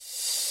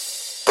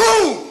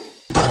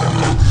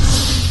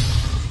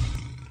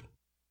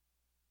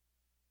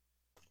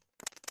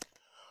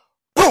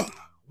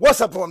What's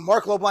up, everyone?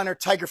 Mark Lobliner,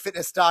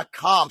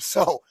 TigerFitness.com.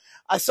 So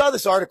I saw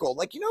this article,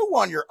 like,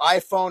 on your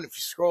iPhone, if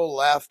you scroll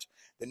left,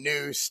 the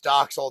news,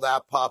 stocks, all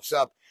that pops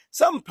up.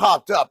 Something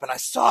popped up, and I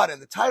saw it, and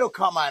the title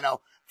caught my eye. Now,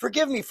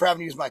 forgive me for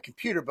having to use my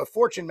computer, but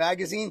Fortune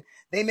Magazine,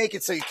 they make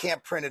it so you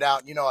can't print it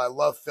out. I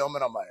love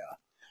filming on my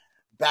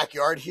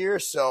backyard here,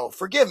 so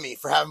forgive me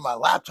for having my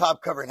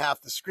laptop covering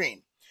half the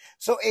screen.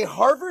 So a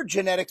Harvard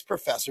genetics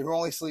professor who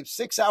only sleeps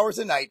 6 hours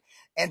a night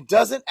and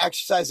doesn't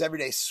exercise every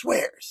day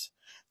swears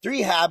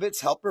 3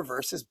 habits help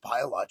reverse his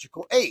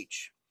biological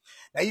age.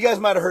 Now, you guys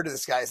might have heard of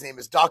this guy. His name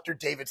is Dr.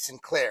 David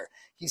Sinclair.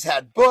 He's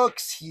had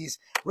books. He's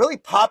really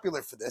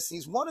popular for this.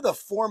 He's one of the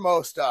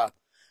foremost, at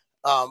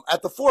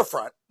the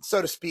forefront,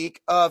 so to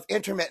speak, of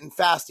intermittent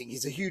fasting.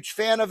 He's a huge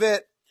fan of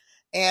it,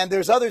 and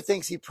there's other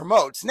things he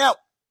promotes. Now,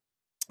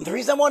 the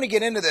reason I want to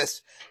get into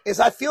this is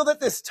I feel that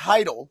this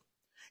title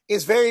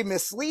is very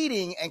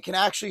misleading and can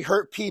actually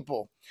hurt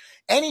people.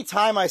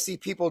 Anytime I see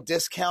people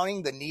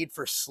discounting the need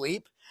for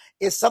sleep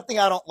is something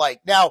I don't like.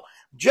 Now,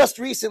 just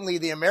recently,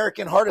 the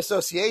American Heart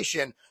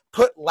Association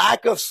put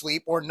lack of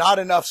sleep or not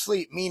enough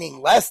sleep,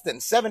 meaning less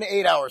than 7 to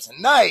 8 hours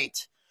a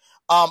night,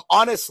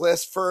 on its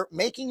list for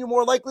making you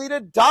more likely to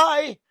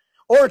die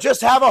or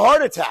just have a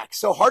heart attack.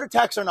 So heart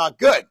attacks are not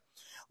good.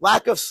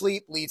 Lack of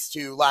sleep leads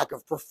to lack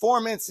of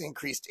performance,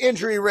 increased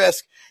injury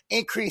risk,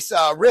 increased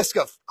risk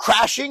of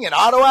crashing and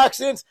auto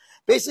accidents.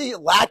 Basically,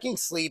 lacking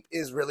sleep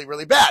is really,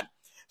 really bad.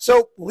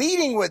 So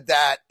leading with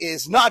that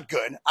is not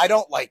good. I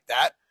don't like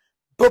that.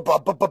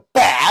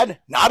 Bad,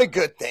 not a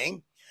good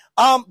thing.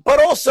 But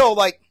also,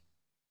 like,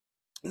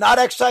 not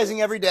exercising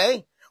every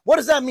day. What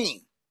does that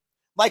mean?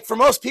 Like, for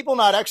most people,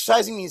 not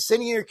exercising means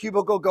sitting in your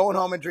cubicle, going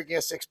home and drinking a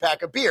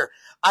 6-pack of beer.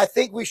 I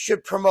think we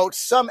should promote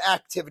some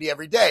activity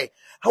every day.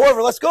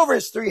 However, let's go over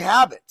his 3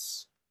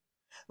 habits.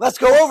 Let's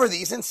go over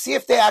these and see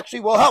if they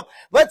actually will help.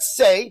 Let's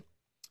say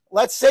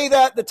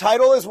that the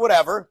title is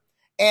whatever,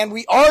 and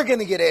we are going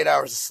to get 8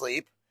 hours of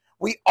sleep.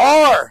 We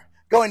are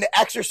going to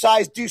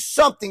exercise, do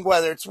something,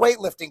 whether it's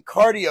weightlifting,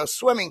 cardio,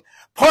 swimming,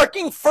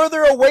 parking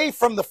further away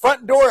from the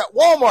front door at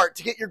Walmart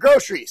to get your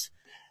groceries.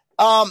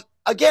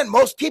 Again,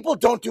 most people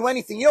don't do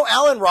anything.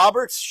 Alan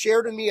Roberts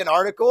shared with me an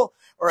article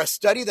or a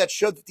study that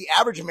showed that the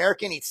average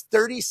American eats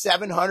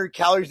 3,700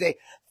 calories a day.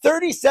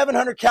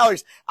 3,700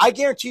 calories. I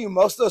guarantee you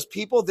most of those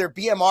people, their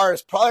BMR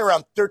is probably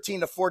around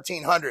 13 to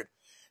 1,400.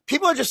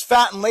 People are just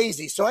fat and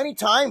lazy. So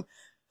anytime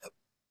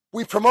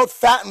we promote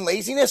fat and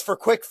laziness for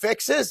quick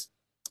fixes,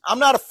 I'm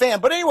not a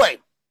fan. But anyway,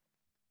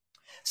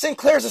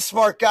 Sinclair's a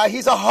smart guy.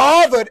 He's a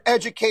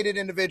Harvard-educated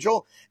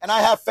individual, and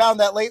I have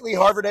found that lately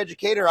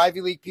Harvard-educated or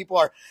Ivy League people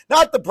are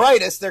not the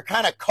brightest. They're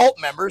kind of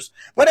cult members.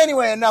 But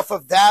anyway, enough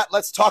of that.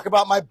 Let's talk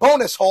about my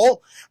bonus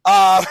hole,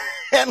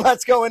 and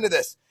let's go into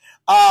this.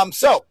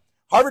 So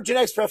Harvard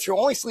genetics professor who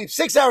only sleeps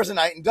 6 hours a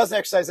night and doesn't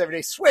exercise every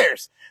day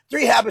swears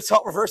 3 habits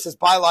help reverse his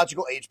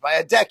biological age by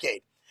a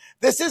decade.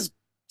 This is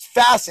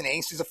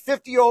fascinating. So he's a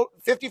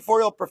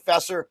 54-year-old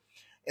professor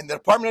in the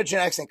Department of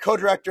Genetics and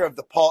co-director of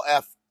the Paul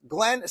F.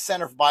 Glenn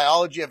Center for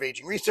Biology of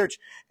Aging Research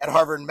at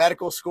Harvard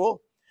Medical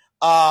School.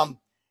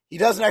 He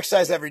doesn't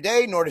exercise every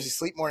day, nor does he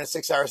sleep more than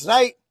 6 hours a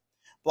night,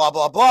 blah,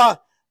 blah, blah.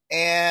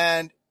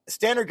 And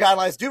standard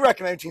guidelines do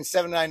recommend between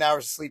 7 to 9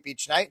 hours of sleep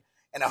each night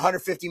and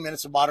 150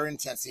 minutes of moderate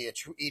intensity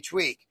each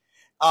week.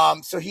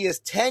 So he is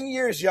 10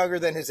 years younger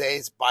than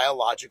his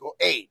biological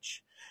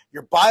age.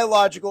 Your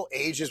biological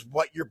age is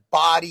what your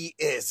body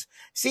is.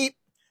 See,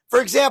 for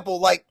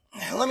example, like,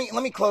 let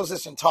me close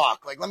this and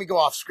talk. Like, let me go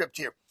off script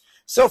here.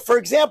 So, for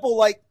example,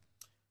 like,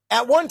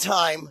 at one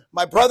time,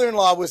 my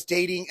brother-in-law was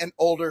dating an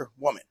older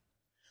woman,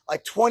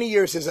 like 20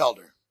 years his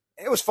elder.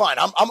 And it was fine.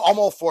 I'm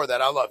all for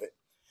that. I love it.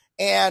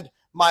 And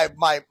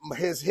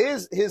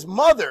his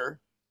mother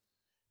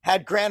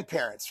had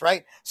grandparents,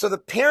 right? So the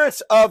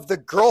parents of the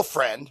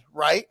girlfriend,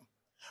 right,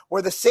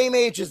 were the same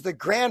age as the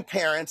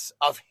grandparents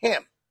of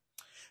him.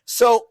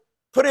 So,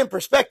 put in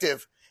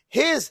perspective,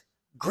 his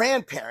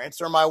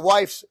grandparents, or my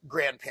wife's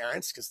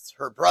grandparents, because it's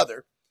her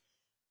brother,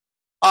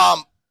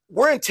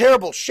 were in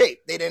terrible shape.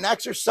 They didn't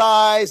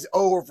exercise,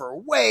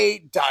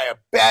 overweight,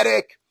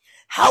 diabetic.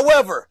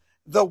 However,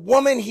 the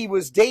woman he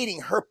was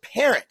dating, her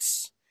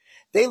parents,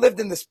 they lived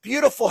in this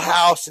beautiful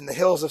house in the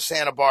hills of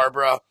Santa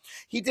Barbara.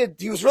 He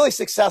was really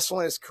successful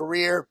in his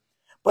career,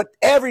 but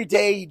every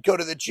day he'd go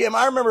to the gym.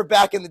 I remember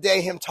back in the day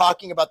him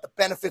talking about the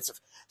benefits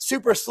of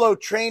super slow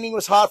training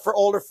was hot for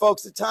older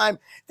folks at the time.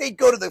 They'd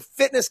go to the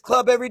fitness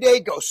club every day,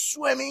 go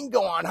swimming,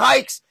 go on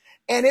hikes.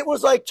 And it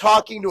was like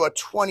talking to a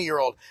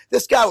 20-year-old.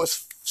 This guy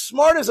was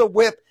smart as a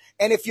whip.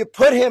 And if you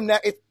put him now,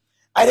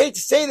 I'd hate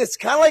to say this,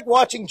 kind of like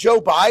watching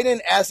Joe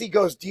Biden as he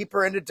goes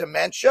deeper into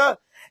dementia.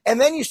 And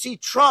then you see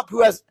Trump,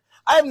 look,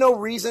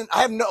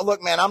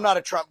 man, I'm not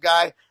a Trump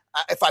guy.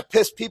 If I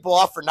piss people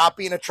off for not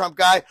being a Trump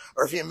guy,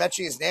 or if you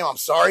mention his name, I'm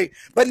sorry.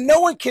 But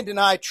no one can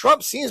deny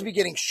Trump seems to be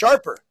getting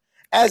sharper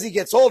as he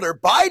gets older.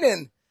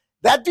 Biden,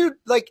 that dude,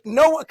 like,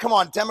 come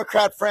on,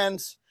 Democrat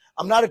friends.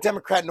 I'm not a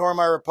Democrat, nor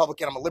am I a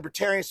Republican. I'm a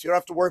libertarian, so you don't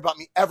have to worry about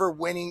me ever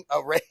winning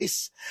a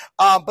race.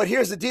 But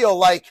here's the deal,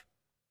 like,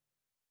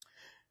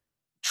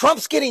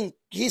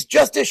 he's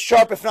just as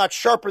sharp, if not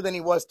sharper than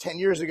he was 10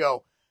 years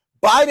ago.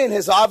 Biden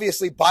has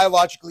obviously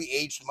biologically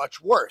aged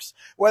much worse.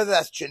 Whether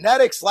that's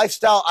genetics,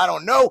 lifestyle, I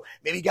don't know.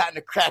 Maybe he got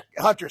into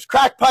Hunter's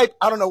crack pipe.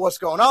 I don't know what's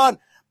going on.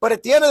 But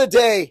at the end of the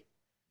day,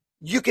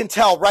 you can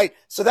tell, right?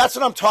 So that's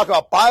what I'm talking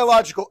about.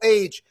 Biological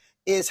age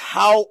is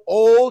how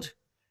old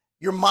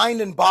your mind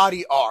and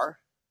body are,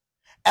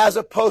 as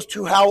opposed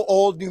to how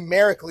old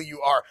numerically you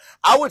are.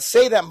 I would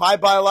say that my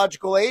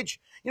biological age,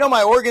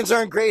 my organs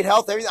are in great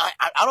health. Everything.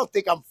 I don't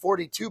think I'm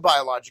 42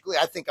 biologically.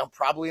 I think I'm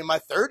probably in my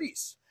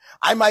 30s.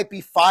 I might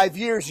be 5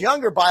 years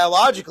younger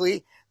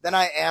biologically than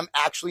I am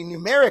actually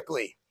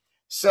numerically.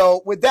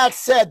 So with that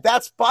said,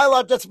 that's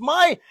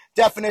my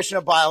definition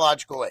of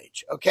biological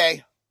age,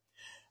 okay?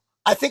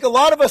 I think a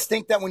lot of us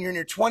think that when you're in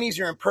your 20s,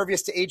 you're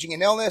impervious to aging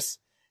and illness.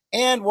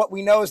 And what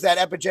we know is that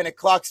epigenetic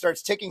clock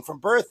starts ticking from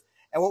birth.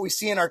 And what we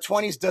see in our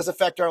 20s does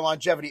affect our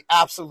longevity.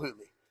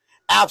 Absolutely.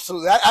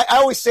 Absolutely. I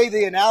always say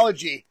the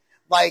analogy,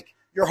 like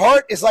your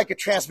heart is like a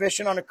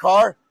transmission on a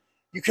car.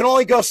 You can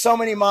only go so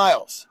many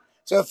miles.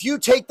 So if you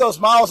take those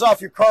miles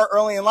off your car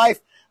early in life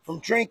from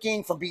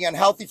drinking, from being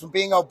unhealthy, from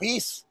being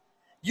obese,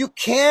 you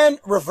can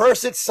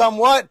reverse it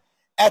somewhat.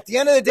 At the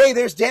end of the day,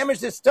 there's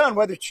damage that's done,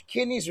 whether it's your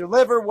kidneys, your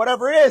liver,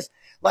 whatever it is.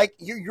 Like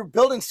you're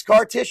building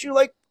scar tissue,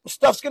 like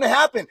stuff's going to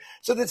happen.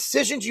 So the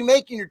decisions you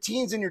make in your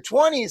teens and your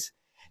 20s,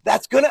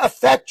 that's going to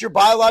affect your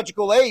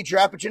biological age, your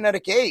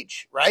epigenetic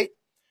age, right?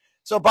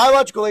 So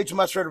biological age is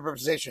much better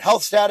representation,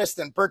 health status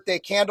than birthday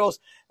candles.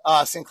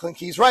 Sinclair,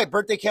 he's right.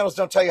 Birthday candles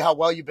don't tell you how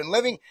well you've been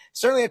living.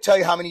 Certainly don't tell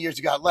you how many years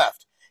you got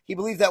left. He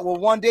believed that we'll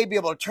one day be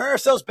able to turn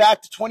ourselves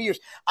back to 20 years.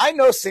 I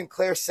know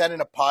Sinclair said in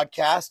a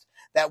podcast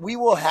that we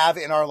will have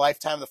in our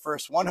lifetime the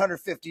first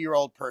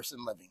 150-year-old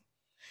person living.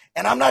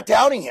 And I'm not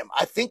doubting him.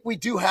 I think we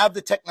do have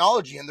the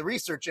technology and the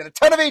research and a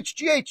ton of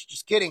HGH.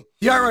 Just kidding.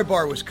 The Outright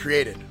Bar was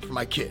created for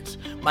my kids.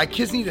 My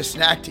kids need a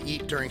snack to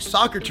eat during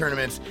soccer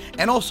tournaments.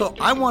 And also,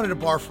 I wanted a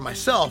bar for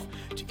myself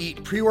to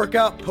eat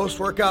pre-workout,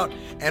 post-workout,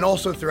 and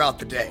also throughout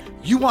the day.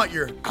 You want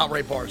your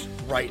Outright Bars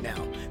right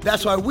now.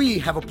 That's why we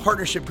have a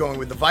partnership going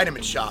with the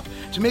Vitamin Shop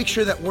to make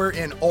sure that we're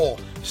in all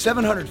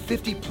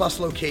 750 plus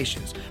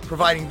locations,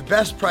 providing the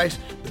best price,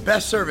 the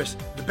best service,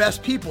 the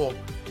best people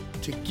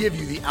to give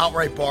you the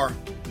Outright Bar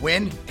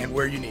when and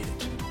where you need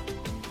it.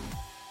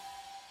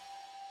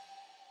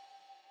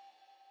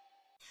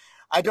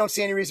 I don't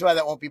see any reason why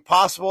that won't be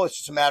possible. It's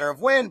just a matter of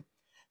when.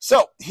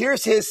 So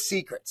here's his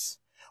secrets.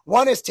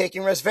 One is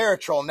taking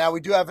resveratrol. Now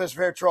we do have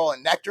resveratrol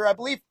in nectar, I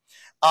believe.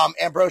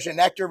 Ambrosia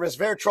nectar.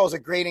 Resveratrol is a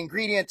great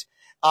ingredient.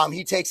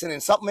 He takes it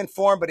in supplement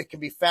form, but it can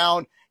be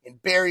found in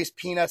berries,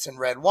 peanuts, and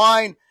red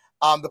wine.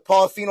 The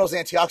polyphenols,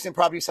 antioxidant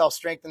properties help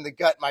strengthen the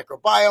gut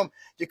microbiome,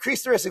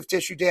 decrease the risk of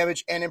tissue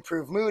damage, and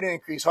improve mood and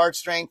increase heart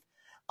strength.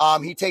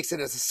 He takes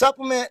it as a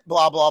supplement,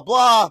 blah, blah,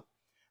 blah.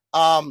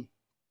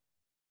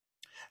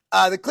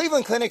 The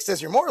Cleveland Clinic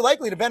says you're more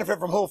likely to benefit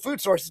from whole food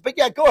sources, but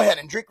yeah, go ahead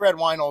and drink red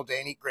wine all day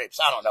and eat grapes.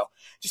 I don't know.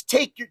 Just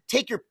take your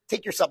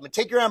supplement,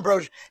 take your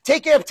ambrosia,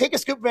 take a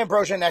scoop of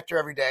ambrosia nectar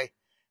every day.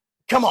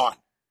 Come on,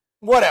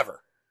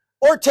 whatever.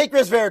 Or take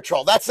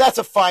resveratrol. That's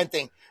a fine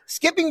thing.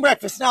 Skipping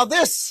breakfast. Now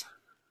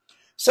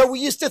so we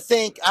used to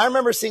think, I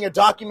remember seeing a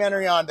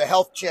documentary on the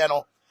Health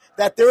Channel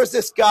that there was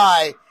this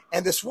guy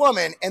and this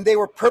woman, and they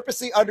were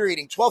purposely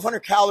undereating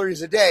 1,200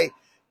 calories a day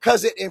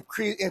because it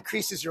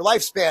increases your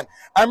lifespan.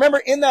 I remember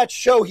in that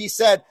show, he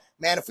said,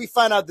 man, if we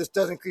find out this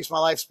does increase my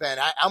lifespan,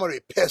 I'm going to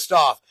be pissed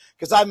off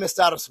because I missed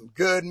out on some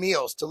good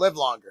meals to live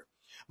longer.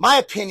 My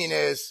opinion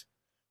is,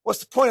 what's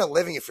the point of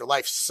living if your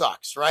life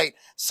sucks, right?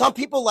 Some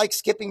people like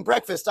skipping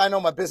breakfast. I know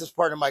my business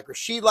partner, Mike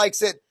Rashid,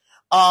 likes it.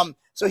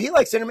 So he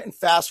likes intermittent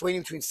fast,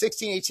 waiting between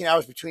 16 and 18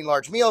 hours between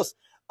large meals.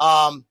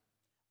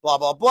 Blah,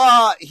 blah,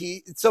 blah.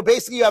 So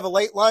basically you have a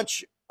late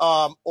lunch,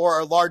 or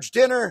a large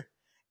dinner,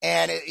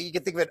 and you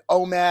can think of it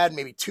OMAD,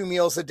 maybe 2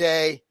 meals a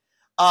day.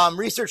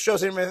 Research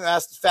shows intermittent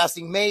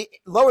fasting may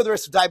lower the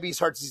risk of diabetes,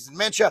 heart disease, and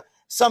dementia.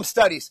 Some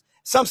studies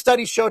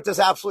show it does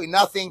absolutely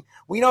nothing.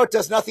 We know it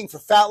does nothing for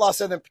fat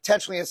loss, other than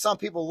potentially in some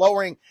people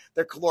lowering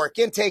their caloric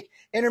intake.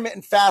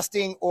 Intermittent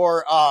fasting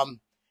or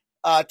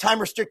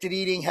time-restricted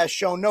eating has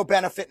shown no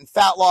benefit in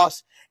fat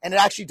loss, and it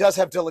actually does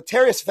have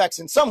deleterious effects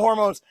in some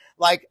hormones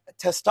like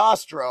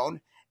testosterone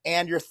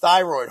and your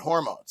thyroid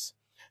hormones.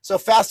 So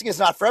fasting is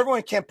not for everyone.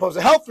 It can pose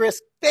a health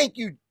risk. Thank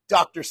you,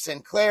 Dr.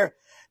 Sinclair.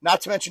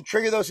 Not to mention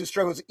trigger those who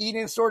struggle with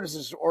eating disorders,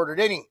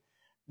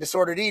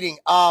 disordered eating.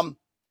 I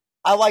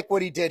like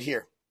what he did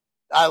here.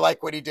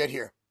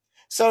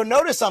 So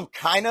notice I'm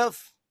kind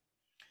of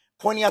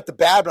pointing out the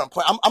bad, but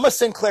I'm a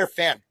Sinclair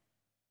fan.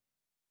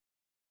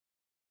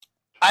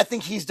 I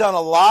think he's done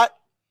a lot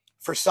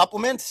for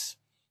supplements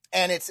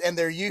and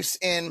their use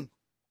in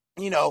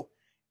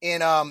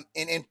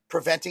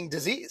preventing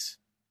disease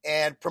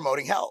and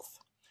promoting health.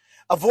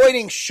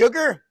 Avoiding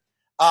sugar.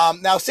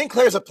 Now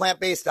Sinclair is a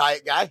plant-based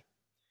diet guy.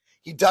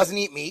 He doesn't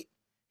eat meat.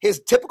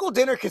 His typical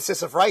dinner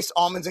consists of rice,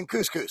 almonds, and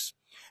couscous.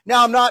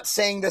 Now, I'm not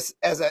saying this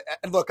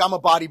look, I'm a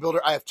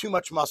bodybuilder. I have too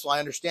much muscle. I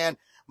understand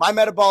my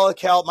metabolic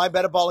health, my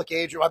metabolic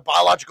age, or my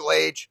biological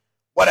age,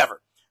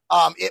 whatever.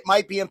 It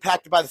might be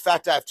impacted by the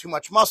fact I have too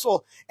much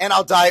muscle and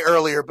I'll die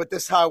earlier, but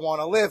this is how I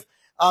want to live.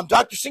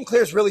 Dr.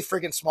 Sinclair is really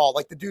friggin' small.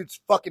 Like the dude's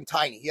fucking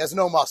tiny. He has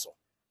no muscle.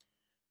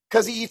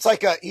 Cause he eats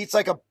like a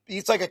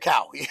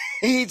cow.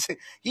 He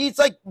eats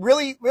like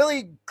really,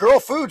 really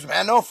girl foods,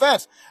 man. No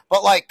offense.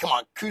 But like, come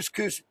on,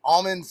 couscous,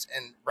 almonds,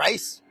 and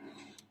rice.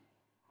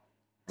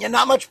 Yeah,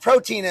 not much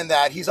protein in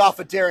that. He's off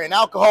of dairy and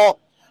alcohol.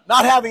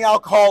 Not having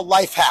alcohol,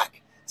 life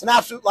hack. It's an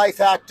absolute life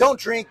hack. Don't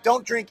drink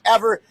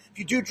ever. If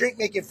you do drink,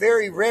 make it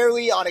very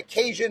rarely on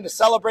occasion to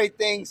celebrate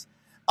things.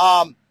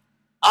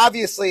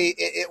 Obviously,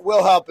 it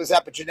will help his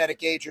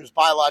epigenetic age or his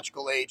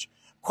biological age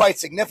quite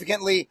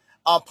significantly.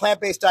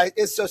 Plant-based diet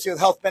is associated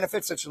with health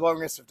benefits such as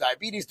lowering risk of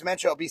diabetes,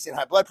 dementia, obesity, and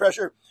high blood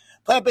pressure.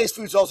 Plant-based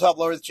foods also help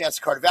lower the chance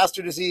of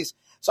cardiovascular disease.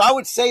 So I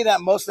would say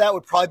that most of that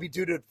would probably be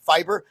due to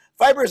fiber.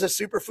 Fiber is a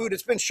superfood.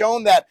 It's been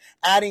shown that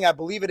adding, I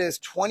believe it is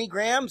 20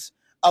 grams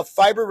of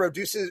fiber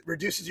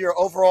reduces your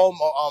overall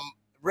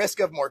risk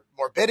of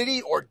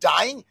morbidity or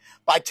dying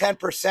by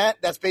 10%.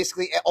 That's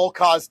basically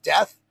all-cause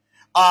death.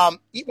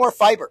 Eat more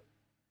fiber.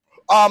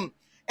 And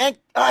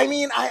I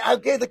mean,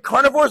 okay, the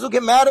carnivores will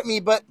get mad at me,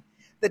 but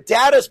the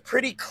data is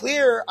pretty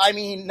clear. I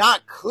mean,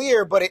 not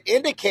clear, but it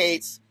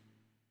indicates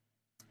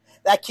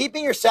that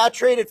keeping your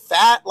saturated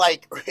fat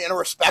like in a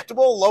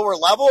respectable lower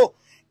level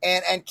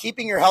and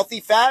keeping your healthy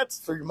fats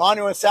for your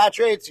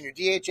monounsaturates and your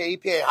DHA,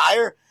 EPA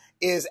higher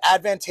is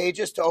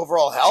advantageous to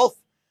overall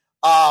health.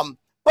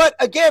 But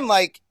again,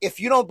 like if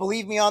you don't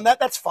believe me on that,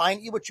 that's fine.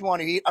 Eat what you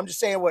want to eat. I'm just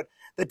saying what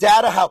the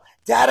data, how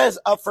data is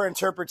up for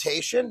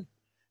interpretation.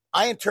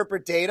 I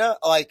interpret data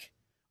like,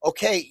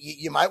 okay,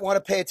 you might want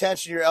to pay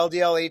attention to your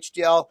LDL,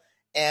 HDL,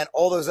 and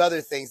all those other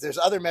things. There's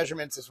other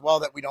measurements as well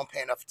that we don't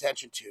pay enough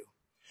attention to.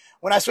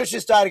 When I switched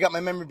this diet, I got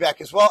my memory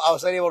back as well. I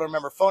was unable to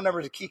remember phone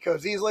numbers and key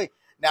codes easily.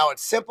 Now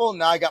it's simple.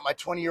 Now I got my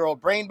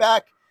 20-year-old brain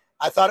back.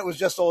 I thought it was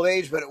just old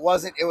age, but it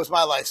wasn't. It was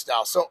my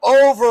lifestyle. So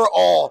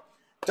overall,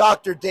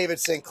 Dr. David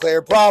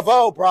Sinclair,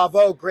 bravo,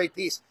 great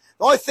piece.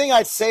 The only thing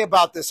I'd say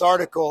about this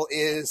article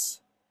is,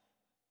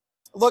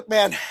 look,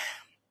 man,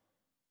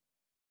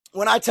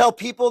 when I tell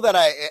people that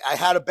I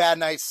had a bad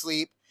night's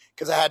sleep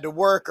because I had to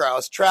work or I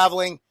was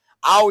traveling,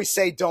 I always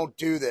say don't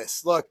do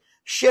this. Look,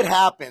 shit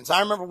happens. I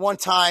remember one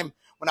time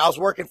when I was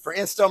working for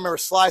Insta, remember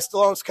Sly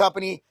Stallone's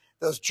company,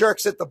 those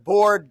jerks at the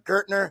board,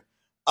 Gertner,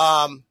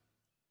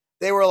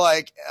 they were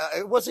like,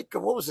 what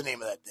was the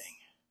name of that thing?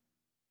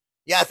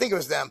 Yeah, I think it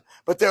was them.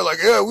 But they're like,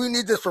 yeah, we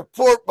need this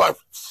report by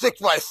 7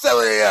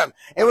 a.m.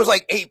 It was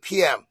like 8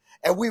 p.m.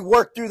 And we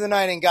worked through the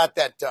night and got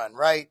that done,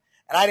 right?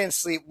 And I didn't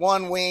sleep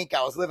one wink.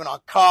 I was living on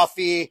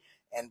coffee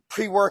and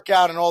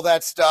pre-workout and all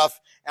that stuff.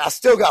 And I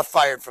still got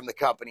fired from the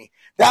company.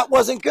 That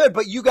wasn't good,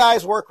 but you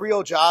guys work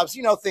real jobs.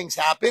 You know, things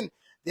happen.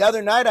 The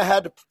other night I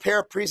had to prepare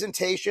a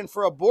presentation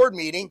for a board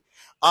meeting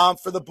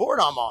for the board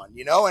I'm on,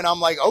 you know, and I'm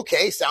like,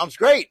 okay, sounds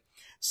great.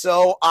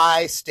 So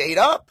I stayed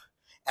up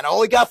and I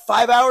only got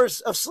 5 hours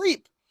of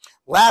sleep.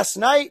 Last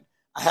night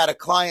I had a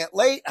client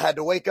late. I had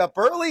to wake up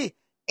early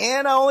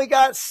and I only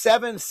got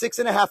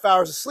 6.5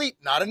 hours of sleep.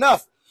 Not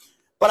enough.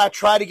 But I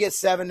try to get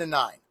 7 to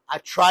 9. I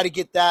try to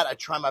get that. I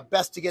try my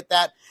best to get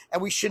that.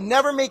 And we should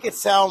never make it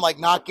sound like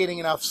not getting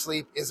enough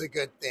sleep is a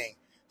good thing.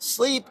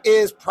 Sleep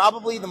is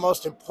probably the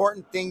most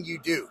important thing you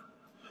do.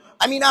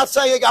 I mean,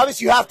 outside, like,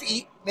 obviously you have to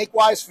eat, make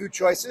wise food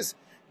choices.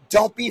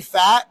 Don't be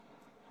fat.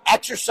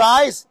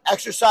 Exercise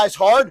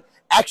hard.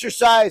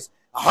 Exercise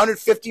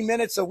 150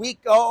 minutes a week,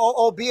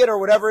 albeit, or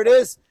whatever it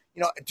is.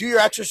 You know, do your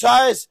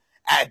exercise.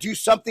 Do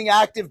something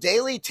active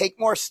daily. Take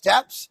more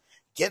steps.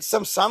 Get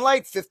some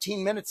sunlight,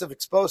 15 minutes of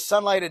exposed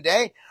sunlight a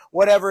day,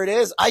 whatever it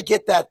is. I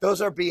get that.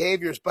 Those are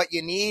behaviors, but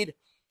you need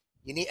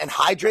and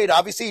hydrate.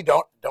 Obviously,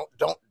 don't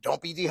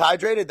be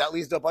dehydrated. That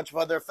leads to a bunch of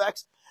other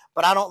effects.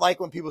 But I don't like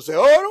when people say,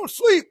 "Oh, I don't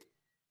sleep."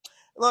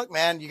 Look,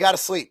 man, you got to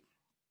sleep.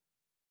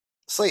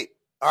 Sleep.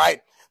 All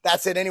right.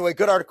 That's it. Anyway,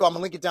 good article. I'm going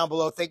to link it down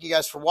below. Thank you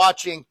guys for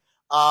watching.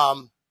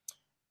 And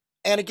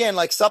again,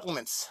 like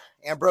supplements,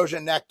 ambrosia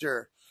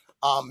nectar,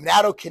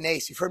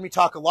 nattokinase. You've heard me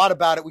talk a lot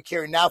about it. We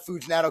carry Now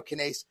Foods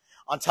nattokinase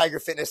on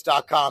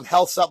tigerfitness.com,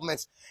 health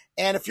supplements.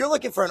 And if you're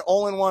looking for an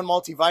all-in-one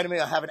multivitamin,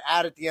 I have an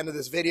ad at the end of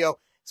this video.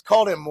 It's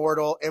called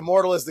Immortal.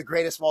 Immortal is the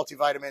greatest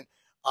multivitamin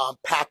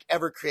pack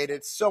ever created.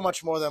 It's so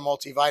much more than a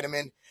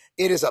multivitamin.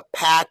 It is a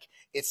pack.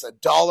 It's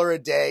 $1 a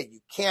day. You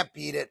can't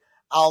beat it.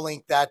 I'll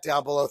link that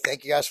down below.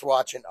 Thank you guys for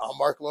watching. I'm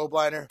Mark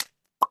Lobliner.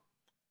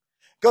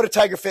 Go to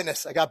Tiger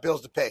Fitness. I got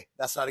bills to pay.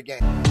 That's not a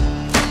game.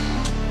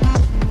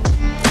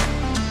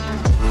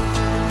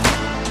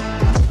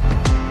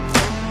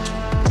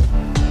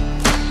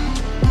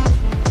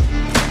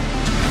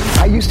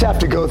 I used to have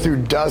to go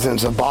through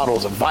dozens of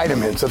bottles of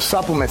vitamins, of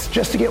supplements,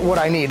 just to get what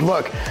I need.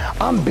 Look,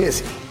 I'm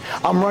busy.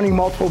 I'm running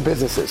multiple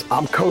businesses.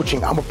 I'm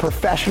coaching. I'm a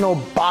professional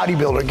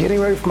bodybuilder getting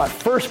ready for my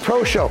first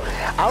pro show.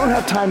 I don't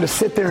have time to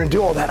sit there and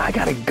do all that. I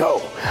gotta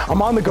go.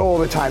 I'm on the go all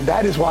the time.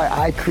 That is why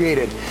I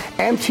created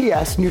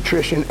MTS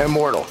Nutrition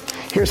Immortal.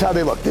 Here's how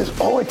they look.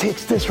 All it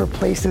takes, this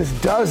replaces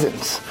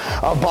dozens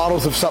of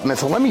bottles of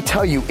supplements. So let me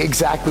tell you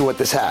exactly what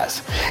this has.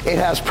 It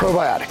has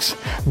probiotics,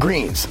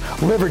 greens,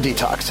 liver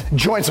detox,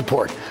 joint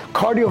support,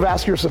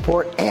 cardiovascular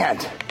support,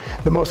 and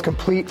the most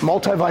complete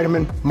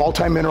multivitamin,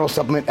 multi-mineral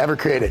supplement ever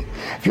created.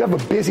 If you have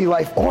a busy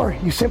life or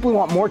you simply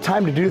want more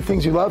time to do the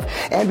things you love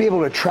and be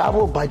able to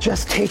travel by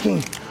just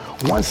taking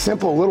one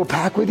simple little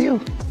pack with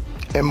you,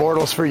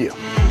 Immortals for you.